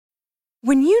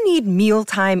When you need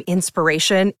mealtime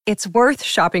inspiration, it's worth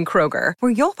shopping Kroger,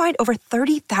 where you'll find over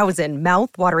 30,000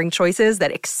 mouth-watering choices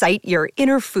that excite your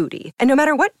inner foodie. And no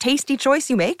matter what tasty choice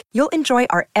you make, you'll enjoy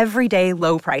our everyday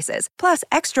low prices, plus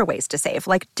extra ways to save,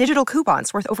 like digital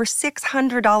coupons worth over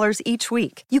 $600 each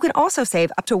week. You can also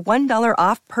save up to $1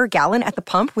 off per gallon at the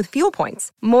pump with fuel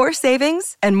points. More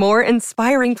savings and more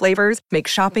inspiring flavors make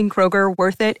shopping Kroger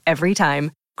worth it every time.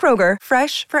 Kroger,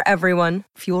 fresh for everyone.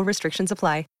 Fuel restrictions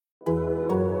apply.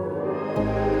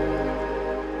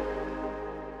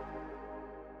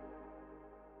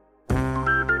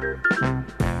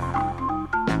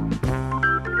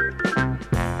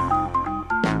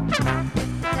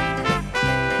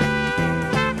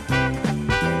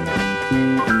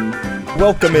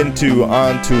 Welcome into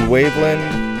On to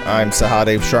Waveland. I'm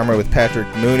Sahadev Sharma with Patrick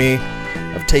Mooney.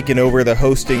 I've taken over the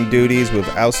hosting duties. We've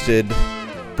ousted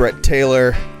Brett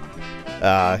Taylor.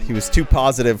 He was too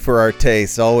positive for our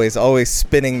taste. Always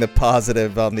spinning the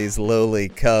positive on these lowly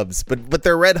Cubs. But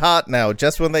they're red hot now.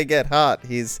 Just when they get hot,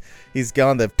 he's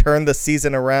gone. They've turned the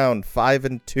season around,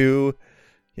 5-2. You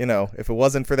know, if it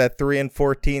wasn't for that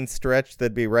 3-14 stretch,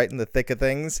 they'd be right in the thick of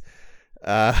things.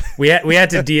 We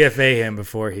had to DFA him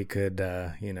before he could,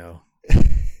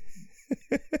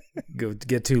 go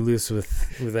get too loose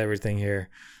with everything here.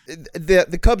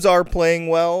 The Cubs are playing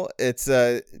well. It's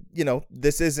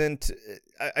this isn't.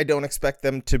 I don't expect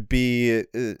them to be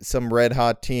some red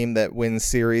hot team that wins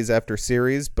series after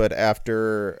series. But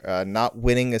after not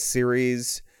winning a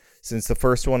series since the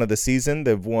first one of the season,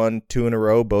 they've won 2 in a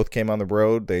row. Both came on the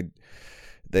road. They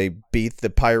beat the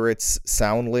Pirates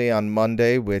soundly on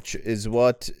Monday, which is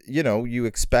what you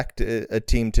expect a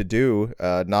team to do.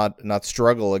 Not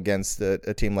struggle against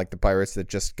a team like the Pirates that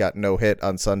just got no hit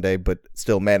on Sunday, but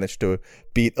still managed to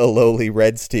beat a lowly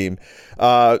Reds team.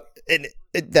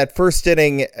 That first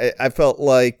inning, I felt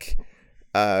like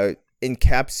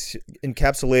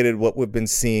encapsulated what we've been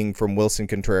seeing from Wilson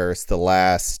Contreras the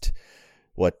last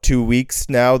 2 weeks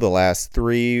now, the last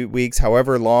 3 weeks,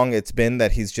 however long it's been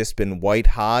that he's just been white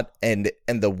hot, and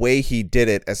the way he did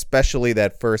it, especially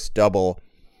that first double,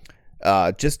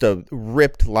 just a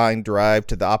ripped line drive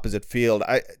to the opposite field.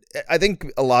 I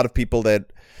think a lot of people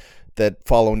that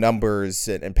follow numbers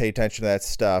and pay attention to that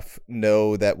stuff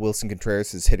know that Wilson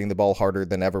Contreras is hitting the ball harder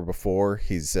than ever before.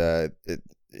 He's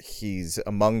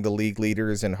among the league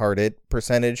leaders in hard hit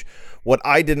percentage. What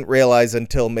I didn't realize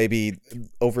until maybe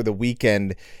over the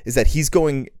weekend is that he's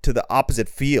going to the opposite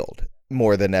field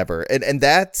more than ever. And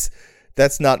that's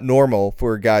not normal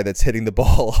for a guy that's hitting the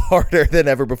ball harder than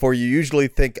ever before. You usually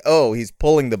think, oh, he's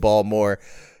pulling the ball more.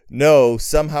 No,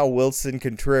 somehow Wilson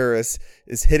Contreras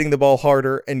is hitting the ball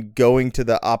harder and going to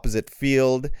the opposite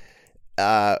field.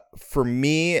 For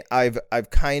me, I've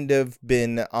kind of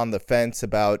been on the fence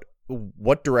about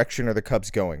what direction are the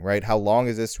Cubs going, right? How long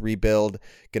is this rebuild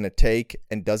going to take?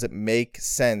 And does it make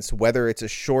sense, whether it's a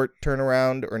short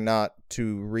turnaround or not,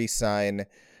 to re-sign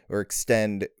or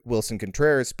extend Wilson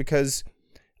Contreras? Because,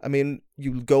 I mean,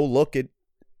 you go look at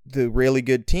the really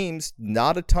good teams,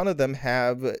 not a ton of them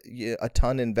have a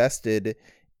ton invested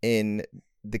in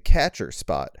the catcher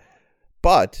spot.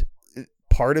 But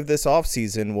part of this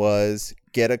offseason was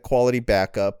get a quality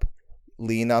backup,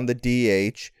 lean on the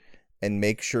DH, and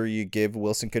make sure you give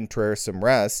Wilson Contreras some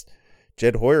rest.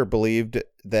 Jed Hoyer believed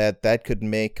that could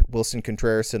make Wilson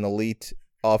Contreras an elite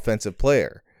offensive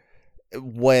player.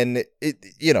 When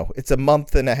it's a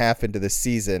month and a half into the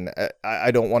season, I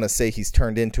don't want to say he's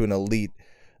turned into an elite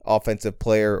offensive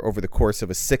player over the course of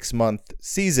a 6-month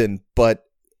season, but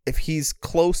if he's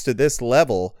close to this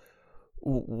level,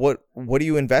 what are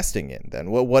you investing in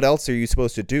then? What else are you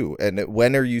supposed to do? And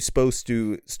when are you supposed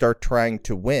to start trying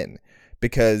to win?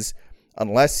 Because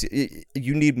unless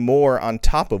you need more on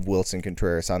top of Wilson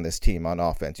Contreras on this team on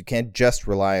offense. You can't just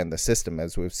rely on the system,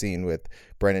 as we've seen with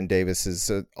Brennan Davis is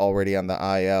already on the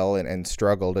IL and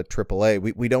struggled at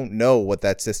AAA. We don't know what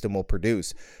that system will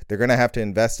produce. They're going to have to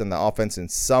invest in the offense in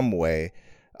some way.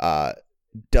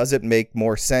 Does it make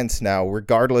more sense now,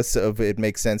 regardless of it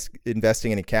makes sense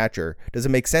investing in a catcher? Does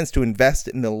it make sense to invest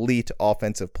in an elite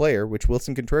offensive player, which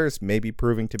Wilson Contreras may be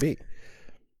proving to be?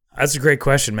 That's a great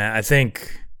question, Matt. I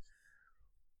think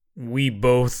we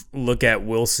both look at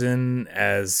Wilson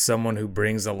as someone who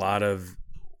brings a lot of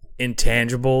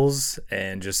intangibles,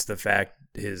 and just the fact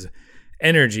his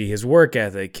energy, his work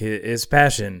ethic, his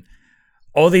passion,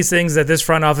 all these things that this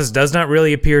front office does not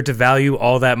really appear to value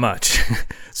all that much.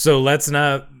 So let's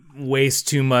not waste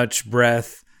too much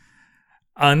breath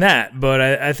on that. But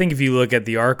I think if you look at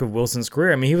the arc of Wilson's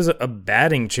career, I mean, he was a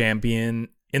batting champion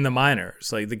in the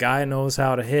minors. Like, the guy knows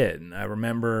how to hit. And I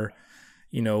remember,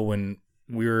 when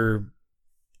we were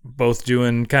both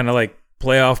doing kind of like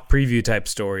playoff preview type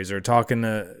stories or talking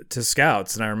to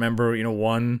scouts. And I remember,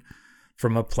 one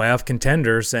from a playoff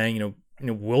contender saying,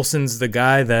 Wilson's the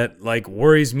guy that like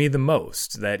worries me the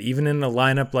most, that even in a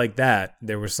lineup like that,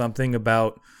 there was something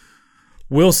about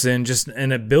Wilson, just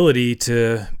an ability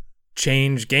to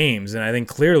change games. And I think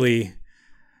clearly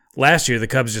last year, the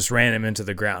Cubs just ran him into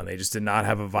the ground. They just did not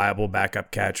have a viable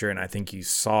backup catcher. And I think you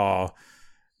saw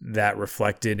that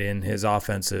reflected in his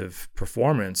offensive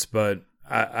performance. But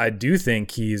I do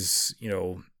think he's,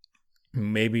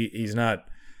 maybe he's not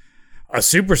a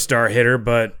superstar hitter,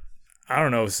 but I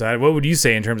don't know, Sid, what would you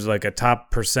say in terms of like a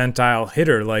top percentile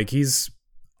hitter? Like he's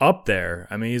up there.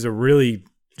 I mean, he's a really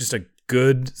just a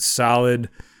good, solid,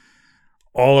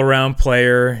 all-around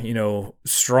player,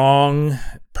 strong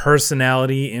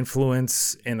personality,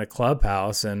 influence in a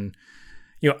clubhouse. And,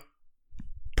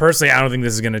 personally, I don't think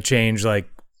this is going to change like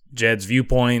Jed's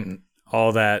viewpoint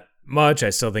all that much. I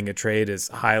still think a trade is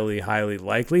highly, highly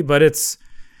likely, but it's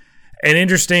an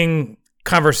interesting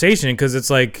conversation because it's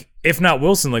like, if not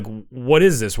Wilson, like what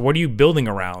is this? What are you building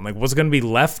around? Like what's going to be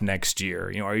left next year?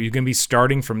 Are you going to be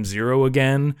starting from zero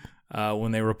again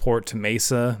when they report to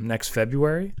Mesa next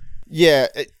February? Yeah,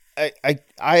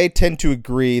 I tend to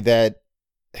agree that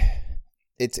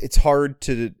it's hard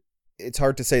to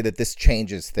say that this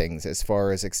changes things as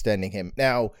far as extending him.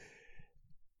 Now,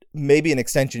 maybe an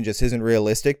extension just isn't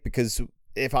realistic because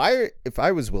if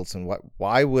I was Wilson,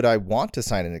 why would I want to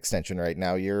sign an extension right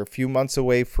now? You're a few months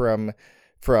away from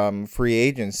free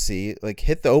agency. Like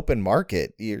hit the open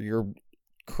market. You're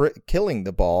killing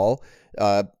the ball.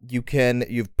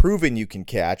 You've proven you can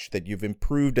catch, that you've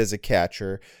improved as a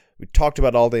catcher. We talked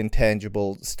about all the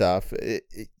intangible stuff.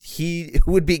 He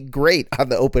would be great on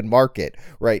the open market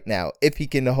right now if he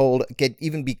can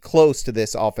even be close to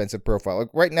this offensive profile. Like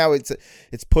right now, it's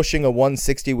pushing a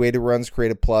 160 weighted runs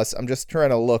created plus. I'm just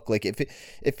trying to look like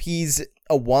if he's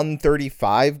a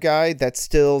 135 guy, that's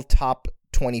still top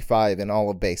 25 in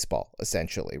all of baseball,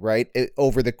 essentially, right?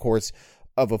 Over the course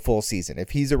of a full season,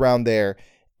 if he's around there,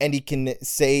 and he can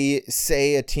say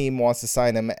a team wants to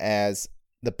sign him as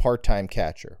the part-time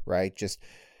catcher, right? Just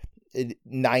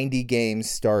 90 games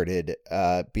started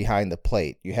behind the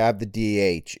plate. You have the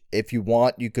DH. If you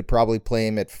want, you could probably play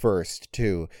him at first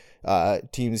too.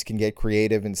 Teams can get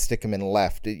creative and stick him in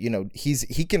left.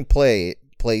 He can play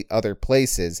other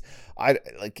places.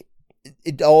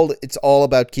 It's all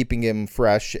about keeping him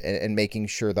fresh and making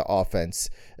sure the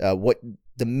offense,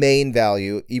 the main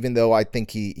value, even though I think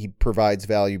he provides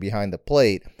value behind the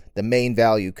plate, the main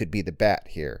value could be the bat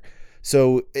here.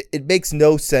 So it makes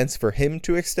no sense for him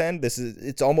to extend.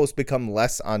 It's almost become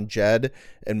less on Jed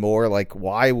and more like,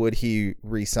 why would he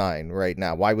resign right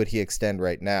now? Why would he extend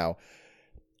right now?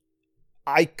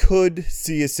 I could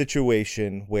see a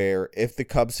situation where if the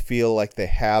Cubs feel like they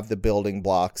have the building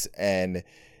blocks and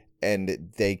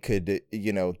they could,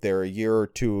 they're a year or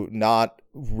two not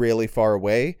really far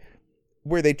away,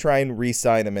 where they try and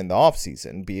re-sign him in the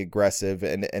offseason, be aggressive,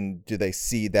 and do they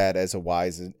see that as a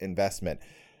wise investment?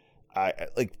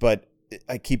 But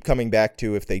I keep coming back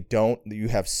to, if they don't, you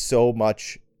have so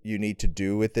much you need to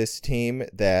do with this team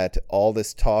that all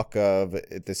this talk of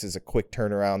this is a quick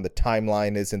turnaround, the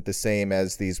timeline isn't the same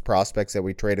as these prospects that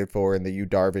we traded for in the Yu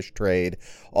Darvish trade.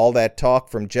 All that talk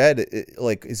from Jed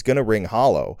is going to ring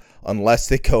hollow unless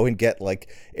they go and get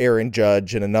like Aaron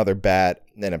Judge and another bat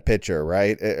and a pitcher,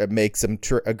 right? Make some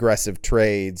aggressive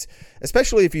trades,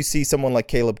 especially if you see someone like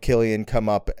Caleb Killian come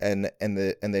up and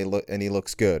he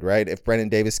looks good, right? If Brennan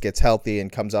Davis gets healthy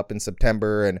and comes up in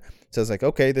September and says like,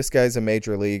 okay, this guy's a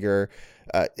major leaguer.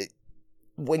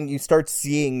 When you start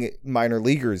seeing minor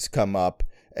leaguers come up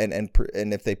and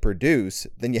if they produce,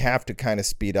 then you have to kind of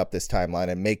speed up this timeline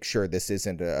and make sure this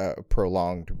isn't a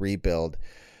prolonged rebuild.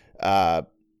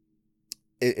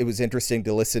 It was interesting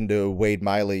to listen to Wade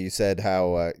Miley. You said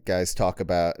how guys talk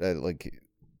about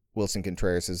Wilson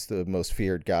Contreras is the most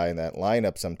feared guy in that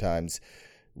lineup sometimes.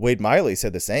 Wade Miley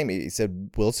said the same. He said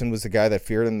Wilson was the guy that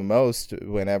feared him the most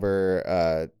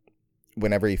whenever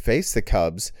he faced the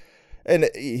Cubs. And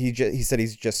he said he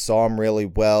just saw him really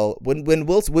well. When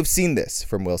Wilson, we've seen this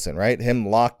from Wilson, right? Him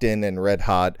locked in and red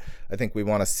hot. I think we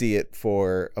want to see it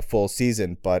for a full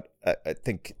season, but I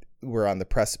think we're on the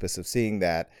precipice of seeing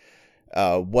that.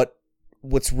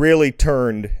 What's really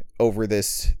turned over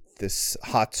this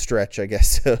hot stretch, I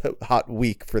guess, hot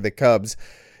week for the Cubs,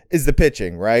 is the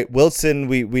pitching, right? Wilson,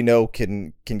 we know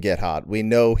can get hot. We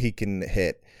know he can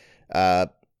hit.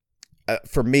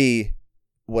 For me,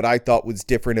 what I thought was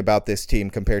different about this team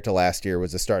compared to last year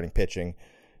was the starting pitching.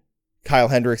 Kyle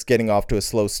Hendricks getting off to a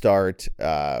slow start.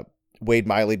 Wade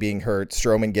Miley being hurt,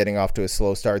 Stroman getting off to a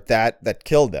slow start, that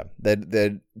killed them.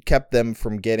 That kept them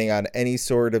from getting on any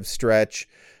sort of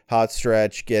hot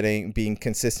stretch, being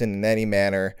consistent in any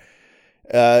manner.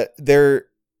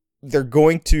 They're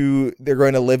going to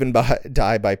live and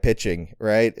die by pitching,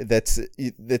 right? That's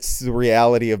the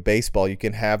reality of baseball. You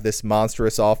can have this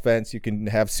monstrous offense, you can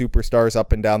have superstars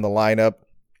up and down the lineup.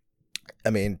 I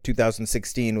mean,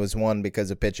 2016 was won because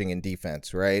of pitching and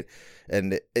defense, right?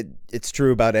 And it's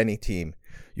true about any team.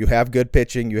 You have good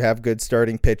pitching, you have good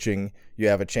starting pitching, you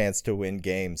have a chance to win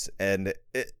games. And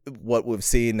what we've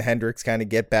seen, Hendricks kind of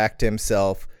get back to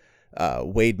himself.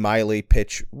 Wade Miley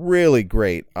pitch really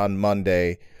great on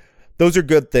Monday. Those are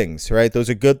good things, right? Those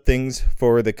are good things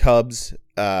for the Cubs.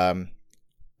 I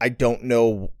don't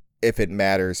know if it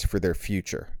matters for their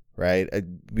future, right?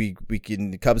 We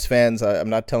can, Cubs fans, I'm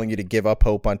not telling you to give up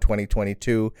hope on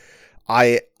 2022.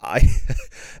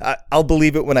 I'll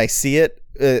believe it when I see it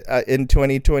in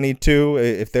 2022.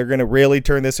 If they're going to really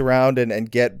turn this around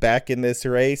and get back in this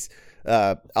race,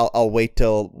 I'll wait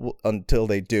until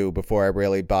they do before I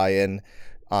really buy in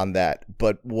on that.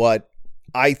 But what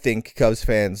I think Cubs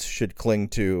fans should cling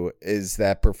to is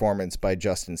that performance by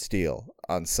Justin Steele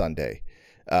on Sunday.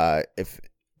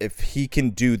 If he can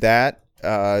do that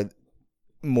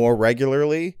more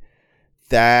regularly,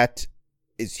 that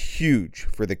is huge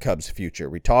for the Cubs' future.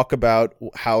 We talk about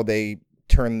how they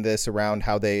turn this around,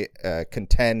 how they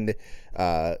contend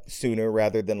sooner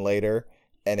rather than later,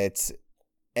 and it's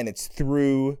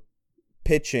through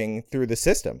pitching through the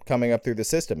system, coming up through the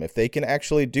system. If they can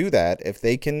actually do that, if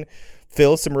they can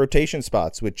fill some rotation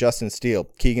spots with Justin Steele,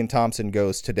 Keegan Thompson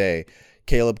goes today,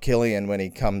 Caleb Killian when he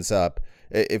comes up,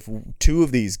 if two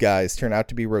of these guys turn out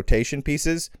to be rotation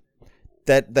pieces,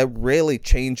 that really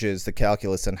changes the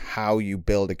calculus on how you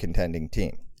build a contending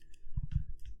team.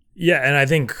 Yeah, and I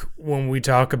think when we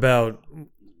talk about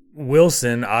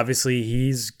Wilson, obviously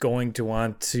he's going to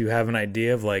want to have an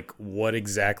idea of like what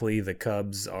exactly the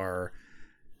Cubs are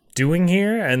doing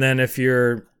here. And then if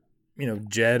you're,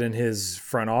 Jed and his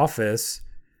front office,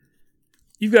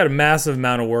 you've got a massive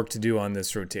amount of work to do on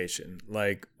this rotation.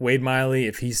 Like Wade Miley,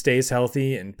 if he stays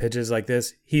healthy and pitches like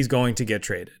this, he's going to get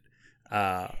traded.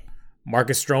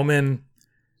 Marcus Stroman,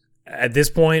 at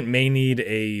this point, may need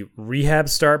a rehab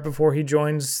start before he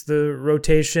joins the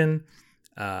rotation.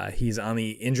 He's on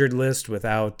the injured list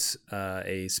without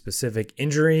a specific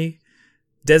injury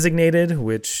designated,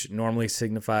 which normally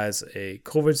signifies a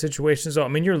COVID situation. So, I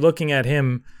mean, you're looking at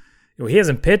him. He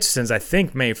hasn't pitched since, I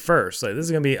think, May 1st. Like, this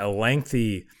is going to be a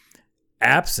lengthy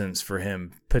absence for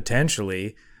him,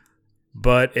 potentially.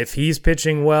 But if he's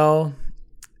pitching well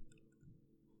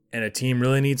and a team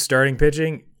really needs starting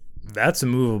pitching, that's a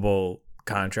movable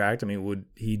contract. I mean, would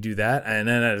he do that? And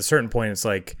then at a certain point, it's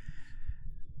like,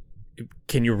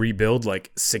 can you rebuild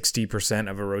like 60%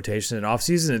 of a rotation in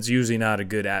offseason? It's usually not a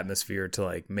good atmosphere to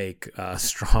like make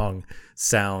strong,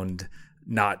 sound,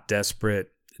 not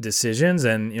desperate decisions.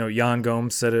 And, Yan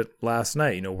Gomes said it last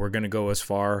night, we're going to go as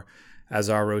far as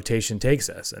our rotation takes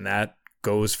us. And that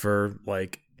goes for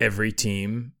like every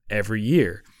team every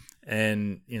year.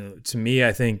 And, to me,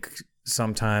 I think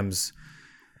sometimes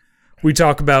we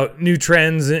talk about new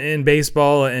trends in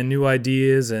baseball and new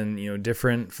ideas and,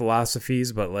 different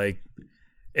philosophies, but like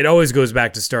it always goes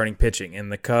back to starting pitching.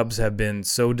 And the Cubs have been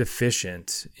so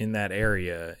deficient in that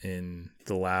area in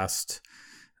the last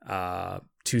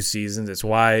 2 seasons. It's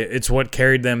what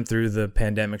carried them through the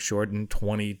pandemic shortened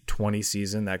 2020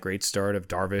 season, that great start of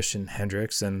Darvish and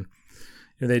Hendricks. And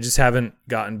they just haven't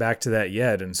gotten back to that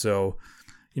yet. And so,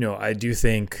 I do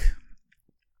think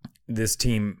this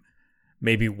team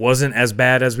maybe wasn't as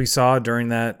bad as we saw during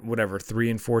that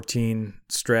 3-14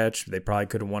 stretch. They probably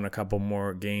could have won a couple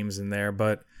more games in there,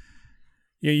 but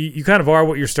you kind of are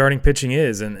what your starting pitching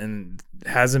is, and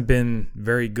hasn't been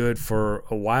very good for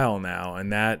a while now,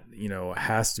 and that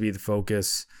has to be the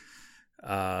focus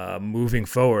moving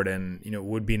forward. And it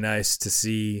would be nice to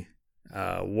see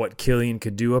what Killian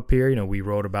could do up here. We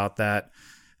wrote about that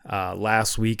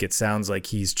last week. It sounds like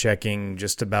he's checking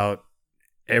just about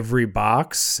every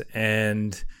box,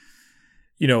 and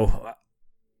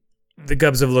the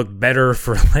Cubs have looked better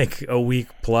for like a week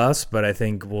plus, but I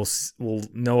think we'll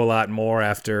know a lot more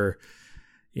after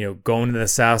going to the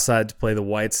South Side to play the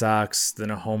White Sox, then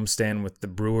a homestand with the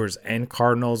Brewers and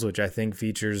Cardinals, which I think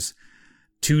features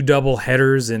 2 double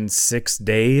headers in 6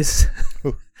 days.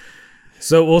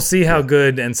 So we'll see how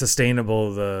good and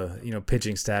sustainable the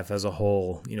pitching staff as a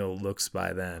whole looks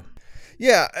by then.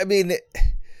 Yeah, I mean,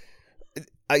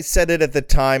 I said it at the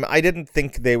time. I didn't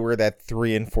think they were that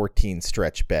 3-14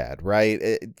 stretch bad, right?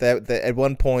 That at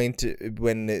one point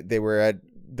when they were at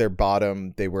their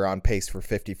bottom. They were on pace for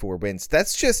 54 wins.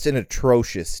 That's just an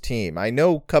atrocious team. I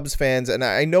know Cubs fans, and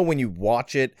I know when you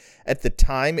watch it at the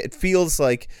time, it feels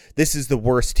like this is the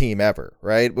worst team ever,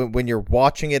 right? When you're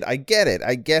watching it, I get it.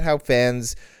 I get how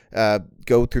fans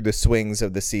go through the swings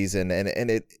of the season,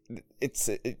 and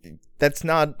that's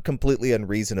not completely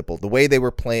unreasonable. The way they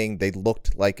were playing, they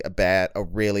looked like a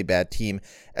really bad team,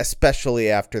 especially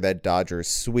after that Dodgers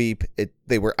sweep.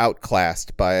 They were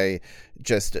outclassed by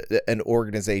just an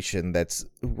organization that's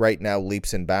right now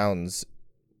leaps and bounds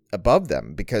above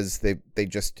them, because they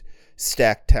just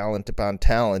stack talent upon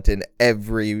talent in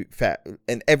every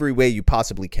way you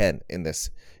possibly can in this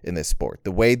sport.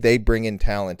 The way they bring in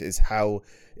talent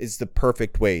is the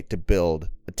perfect way to build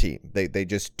a team. They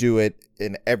just do it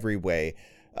in every way,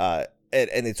 and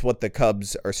it's what the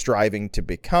Cubs are striving to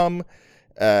become.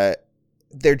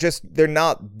 They're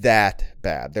not that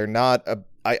bad. They're not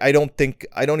I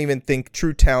don't even think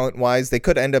true talent wise they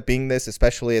could end up being this,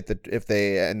 especially if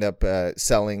they end up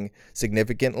selling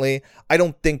significantly. I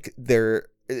don't think they're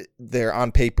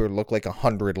on paper look like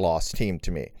 100-loss team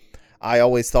to me. I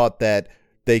always thought that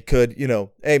they could,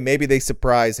 hey, maybe they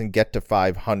surprise and get to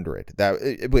 500.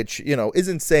 Which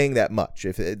isn't saying that much.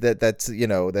 If that's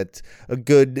a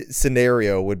good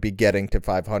scenario would be getting to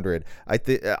 500.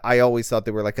 I always thought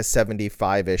they were like a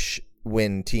 75-ish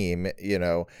win team,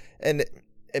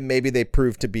 and maybe they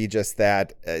prove to be just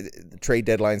that. The trade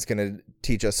deadline's going to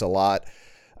teach us a lot.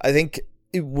 I think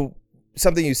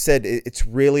something you said, it's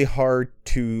really hard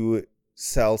to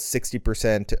sell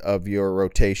 60% of your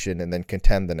rotation and then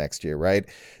contend the next year, right?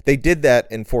 They did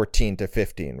that in 14 to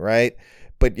 15, right?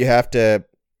 But you have to,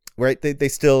 right? They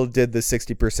still did the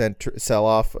 60%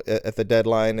 sell-off at the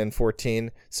deadline in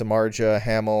 14. Samardzija,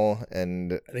 Hamill,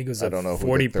 and I think it was I don't know 40%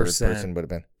 who the third person would have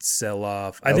been.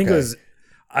 Sell-off. I think it was,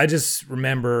 I just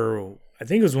remember, I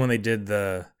think it was when they did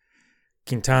the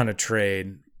Quintana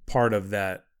trade, part of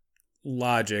that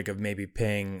logic of maybe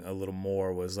paying a little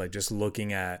more was like just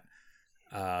looking at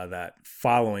that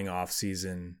following off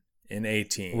season in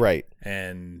 18, right?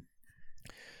 And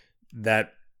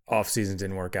that off season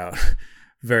didn't work out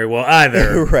very well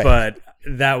either. Right. But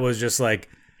that was just like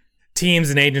teams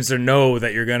and agents know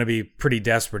that you're going to be pretty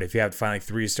desperate if you have to find like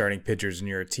 3 starting pitchers in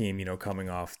your team. Coming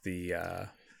off the a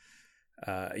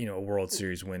World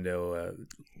Series window,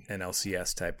 an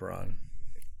LCS type run.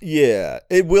 Yeah,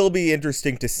 it will be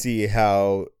interesting to see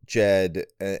how Jed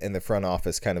and the front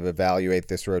office kind of evaluate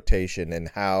this rotation and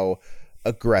how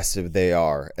aggressive they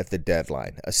are at the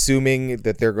deadline. Assuming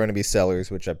that they're going to be sellers,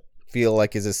 which I feel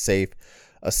like is a safe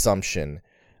assumption.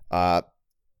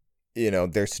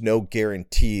 There's no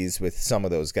guarantees with some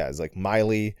of those guys. Like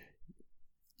Miley,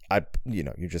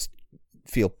 you just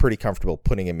feel pretty comfortable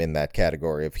putting him in that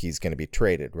category if he's going to be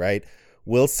traded, right?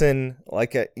 Wilson, I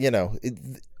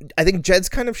think Jed's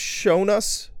kind of shown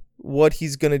us what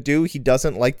he's going to do. He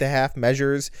doesn't like the half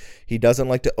measures. He doesn't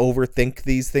like to overthink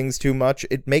these things too much.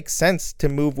 It makes sense to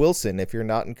move Wilson if you're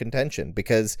not in contention,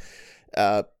 because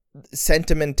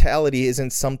sentimentality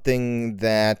isn't something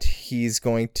that he's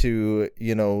going to,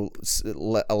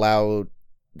 allow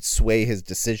sway his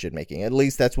decision making. At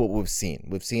least that's what we've seen.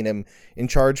 We've seen him in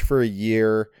charge for a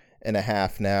year and a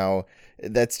half now.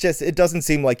 It doesn't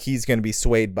seem like he's going to be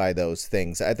swayed by those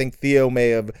things. I think Theo may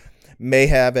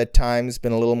have at times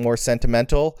been a little more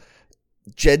sentimental.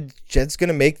 Jed's going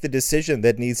to make the decision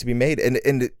that needs to be made.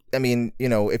 And I mean,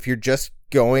 if you're just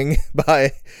going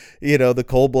by, the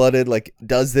cold-blooded, like,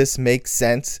 does this make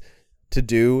sense to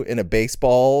do in a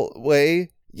baseball way?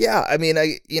 Yeah, I mean,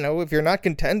 if you're not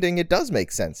contending, it does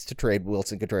make sense to trade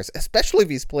Wilson Contreras, especially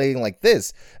if he's playing like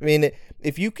this. I mean,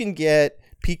 if you can get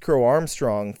Pete Crow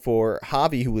Armstrong for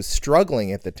Javi, who was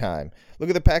struggling at the time. Look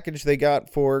at the package they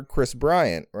got for Chris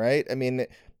Bryant, right? I mean,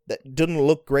 that didn't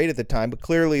look great at the time, but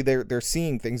clearly they're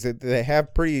seeing things that they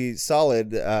have pretty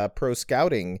solid pro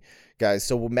scouting guys.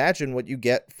 So imagine what you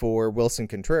get for Wilson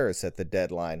Contreras at the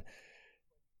deadline.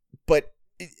 But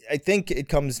I think it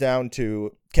comes down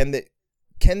to can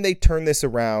they turn this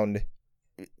around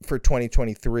for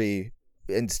 2023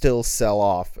 and still sell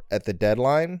off at the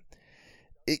deadline?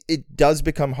 It does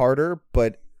become harder,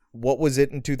 but what was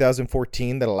it in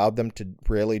 2014 that allowed them to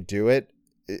really do it?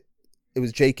 It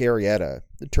was Jake Arrieta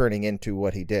turning into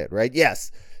what he did, right?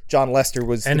 Yes, John Lester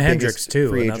was and the Hendricks biggest too,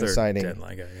 free agent another signing.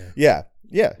 deadline guy,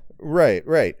 Yeah,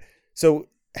 right. So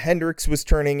Hendricks was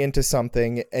turning into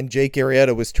something, and Jake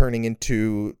Arrieta was turning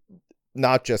into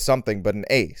not just something, but an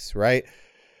ace, right?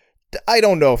 I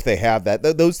don't know if they have that.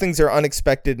 Those things are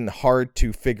unexpected and hard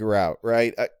to figure out,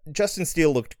 right? Justin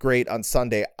Steele looked great on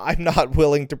Sunday. I'm not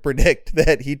willing to predict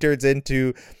that he turns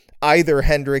into either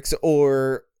Hendricks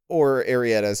or or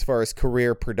Arrieta as far as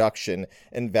career production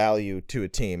and value to a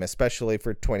team, especially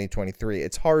for 2023.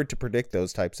 It's hard to predict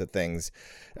those types of things,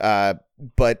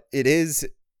 but it is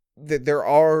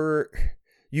that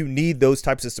you need those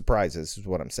types of surprises is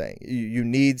what I'm saying. You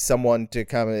need someone to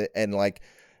come and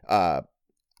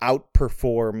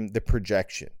outperform the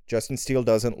projection. Justin Steele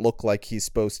doesn't look like he's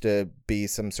supposed to be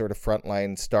some sort of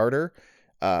frontline starter.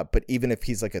 But even if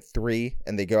he's like a 3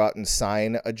 and they go out and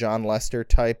sign a John Lester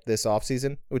type this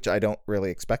offseason, which I don't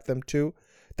really expect them to,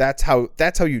 that's how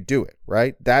you do it,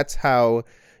 right? That's how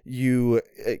you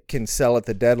can sell at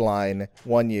the deadline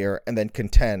one year and then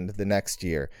contend the next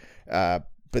year.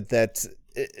 But that's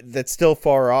still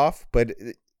far off, but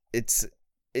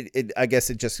I guess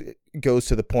it just goes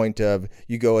to the point of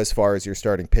you go as far as your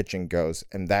starting pitching goes.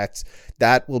 And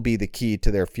that will be the key to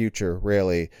their future,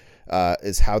 really.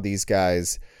 Is how these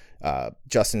guys,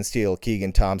 Justin Steele,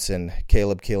 Keegan Thompson,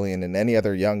 Caleb Killian, and any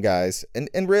other young guys, and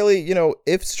really,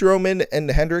 if Stroman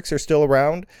and Hendricks are still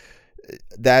around,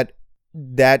 that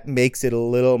makes it a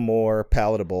little more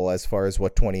palatable as far as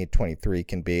what 2023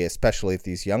 can be, especially if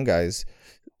these young guys,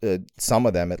 some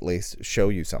of them at least, show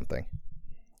you something.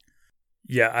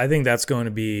 Yeah, I think that's going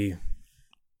to be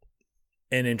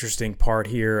an interesting part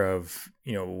here of,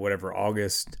 whatever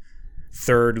August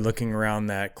 3rd, looking around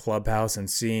that clubhouse and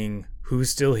seeing who's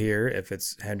still here, if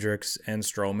it's Hendricks and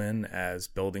Stroman as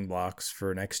building blocks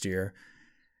for next year.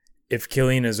 If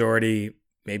Killian is already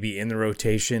maybe in the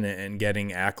rotation and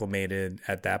getting acclimated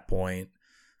at that point,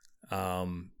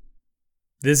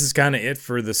 this is kind of it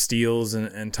for the Steels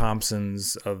and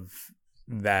Thompsons of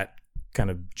that kind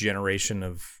of generation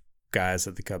of guys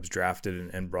that the Cubs drafted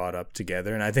and brought up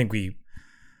together. And I think we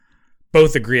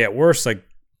both agree at worst, like,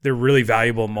 they're really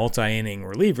valuable multi-inning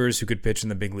relievers who could pitch in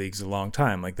the big leagues a long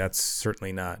time. Like, that's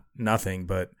certainly not nothing.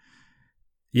 But,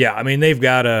 yeah, I mean, they've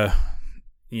got to,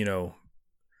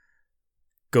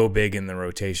 go big in the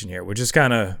rotation here, which is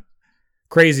kind of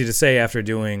crazy to say after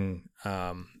doing,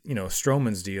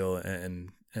 Stroman's deal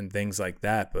and things like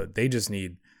that. But they just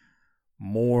need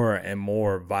more and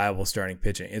more viable starting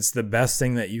pitching. It's the best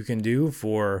thing that you can do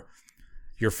for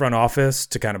your front office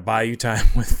to kind of buy you time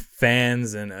with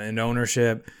fans and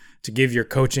ownership, to give your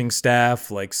coaching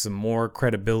staff like some more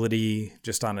credibility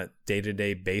just on a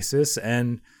day-to-day basis,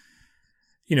 and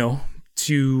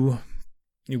to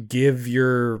give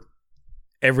your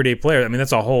everyday player, I mean,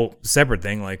 that's a whole separate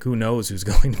thing. Like, who knows who's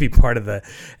going to be part of the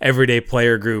everyday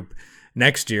player group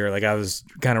next year. Like, I was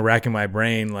kind of racking my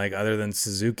brain, like, other than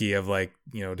Suzuki, of like,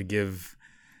 to give,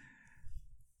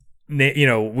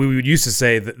 we would used to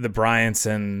say the Bryants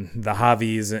and the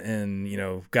Javis and,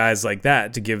 guys like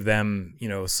that, to give them,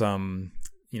 some,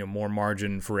 more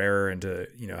margin for error and to,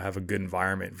 have a good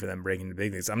environment for them breaking the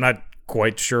big leagues. I'm not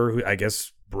quite sure who, I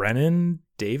guess Brennan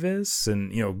Davis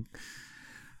and,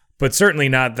 but certainly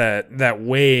not that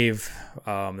wave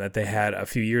that they had a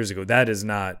few years ago. That is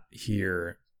not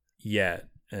here yet.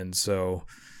 And so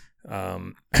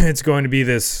it's going to be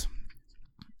this,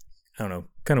 I don't know,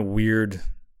 kind of weird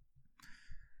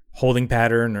holding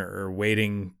pattern or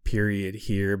waiting period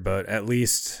here. But at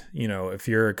least, if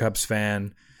you're a Cubs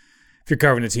fan, if you're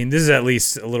covering the team, this is at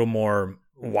least a little more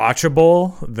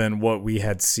watchable than what we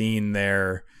had seen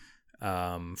there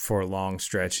for a long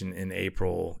stretch in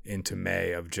April into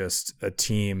May, of just a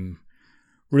team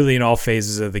really in all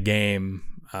phases of the game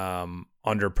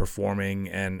underperforming,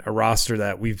 and a roster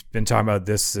that we've been talking about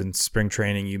this in spring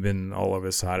training. You've been all over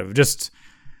the side of just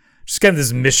kind of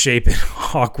this misshapen,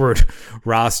 awkward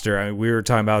roster. I mean, we were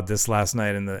talking about this last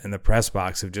night in the press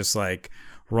box, of just like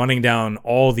running down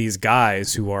all these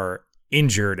guys who are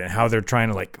injured and how they're trying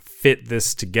to like fit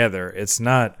this together. It's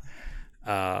not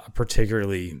a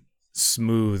particularly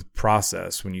smooth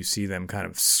process when you see them kind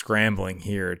of scrambling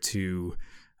here to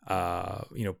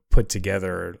put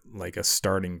together like a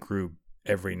starting group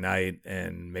every night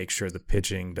and make sure the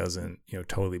pitching doesn't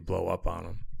totally blow up on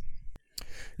them.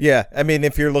 Yeah, I mean,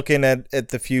 if you're looking at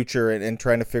the future and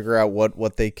trying to figure out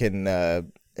what they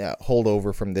can hold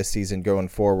over from this season going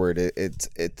forward, it's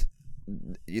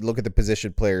you look at the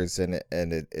position players and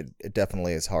it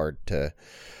definitely is hard to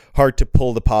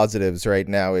pull the positives right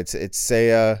now. It's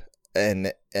Seiya,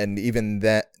 and even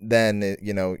then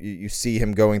you see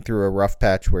him going through a rough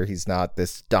patch where he's not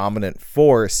this dominant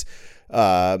force,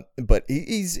 but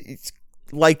he's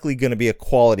likely going to be a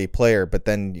quality player. But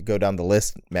then you go down the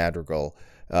list: Madrigal,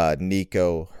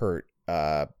 Nico, Hurt,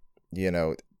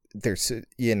 there's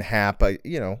Ian Happ. I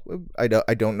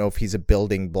don't know if he's a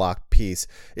building block piece.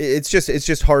 It's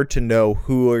just hard to know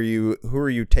who are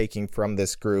you taking from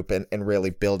this group and really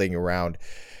building around.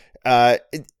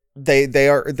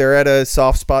 they're at a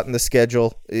soft spot in the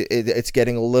schedule. It's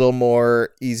getting a little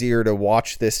more easier to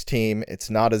watch this team. It's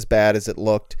not as bad as it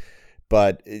looked,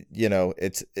 but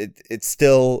it's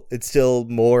still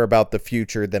more about the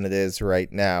future than it is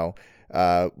right now.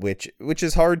 Which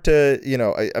is hard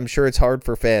to, I'm sure it's hard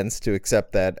for fans to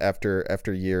accept that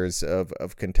after years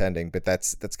of contending, but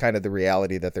that's kind of the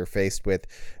reality that they're faced with.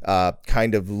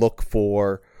 Kind of look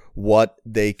for what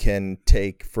they can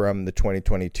take from the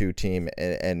 2022 team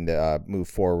and move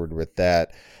forward with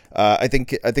that. I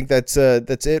think that's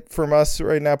it from us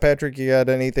right now. Patrick, you got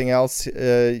anything else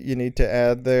you need to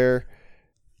add there?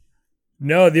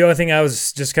 No, the only thing, I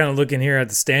was just kind of looking here at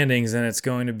the standings, and it's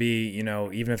going to be,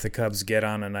 even if the Cubs get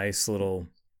on a nice little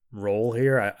roll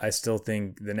here, I still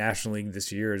think the National League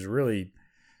this year is really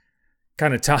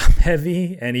kind of top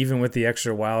heavy. And even with the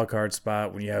extra wild card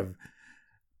spot, when you have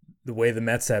the way the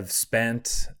Mets have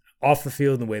spent off the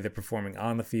field and the way they're performing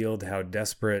on the field, how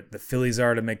desperate the Phillies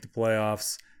are to make the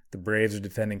playoffs, the Braves are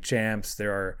defending champs.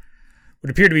 There are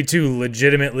would appear to be two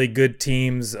legitimately good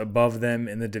teams above them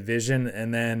in the division.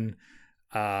 And then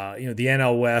the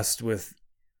NL West with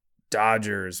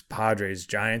Dodgers, Padres,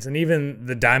 Giants, and even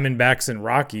the Diamondbacks and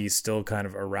Rockies still kind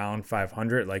of around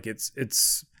 500. Like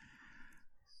it's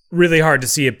really hard to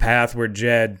see a path where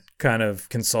Jed kind of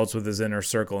consults with his inner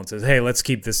circle and says, "Hey, let's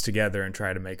keep this together and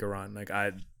try to make a run." Like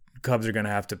Cubs are going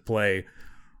to have to play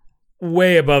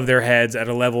way above their heads at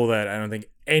a level that I don't think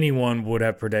anyone would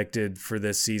have predicted for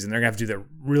this season. They're going to have to do that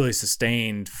really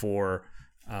sustained for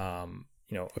a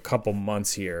couple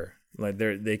months here. Like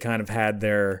they kind of had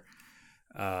their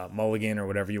mulligan or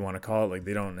whatever you want to call it. Like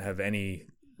they don't have any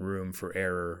room for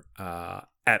error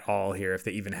at all here if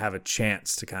they even have a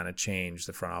chance to kind of change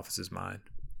the front office's mind.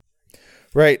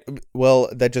 Right. Well,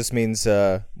 that just means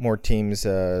more teams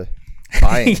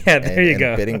buying yeah, there you and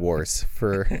go. Bidding wars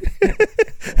for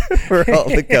for all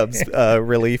the Cubs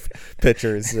relief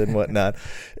pitchers and whatnot.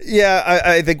 Yeah,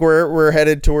 I think we're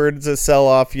headed towards a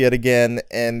sell-off yet again,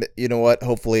 and you know what?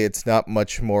 Hopefully, it's not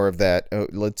much more of that.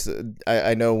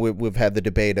 I know we've had the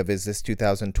debate of is this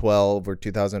 2012 or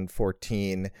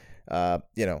 2014.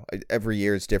 Every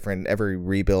year is different. Every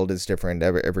rebuild is different.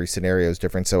 Every scenario is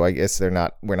different. So I guess we're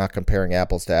not comparing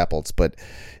apples to apples. But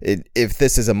if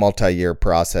this is a multi-year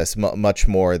process, much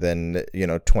more than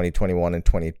 2021 and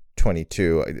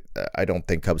 2022, I don't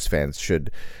think Cubs fans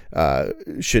should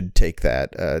take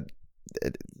that.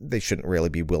 They shouldn't really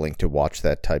be willing to watch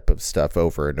that type of stuff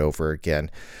over and over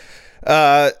again.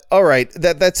 All right,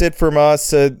 that's it from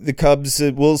us. The Cubs,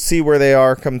 we'll see where they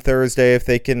are come Thursday, if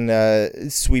they can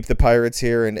sweep the Pirates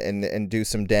here and do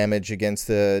some damage against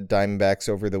the Diamondbacks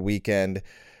over the weekend.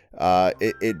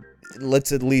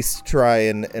 Let's at least try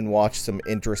and watch some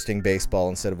interesting baseball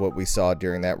instead of what we saw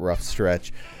during that rough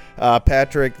stretch.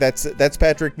 Patrick, that's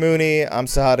Patrick Mooney. I'm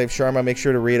Sahadev Sharma. Make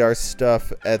sure to read our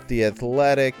stuff at The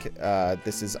Athletic.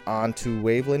 This is On to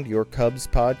Waveland, your Cubs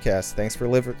podcast. Thanks for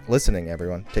listening,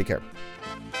 everyone. Take care.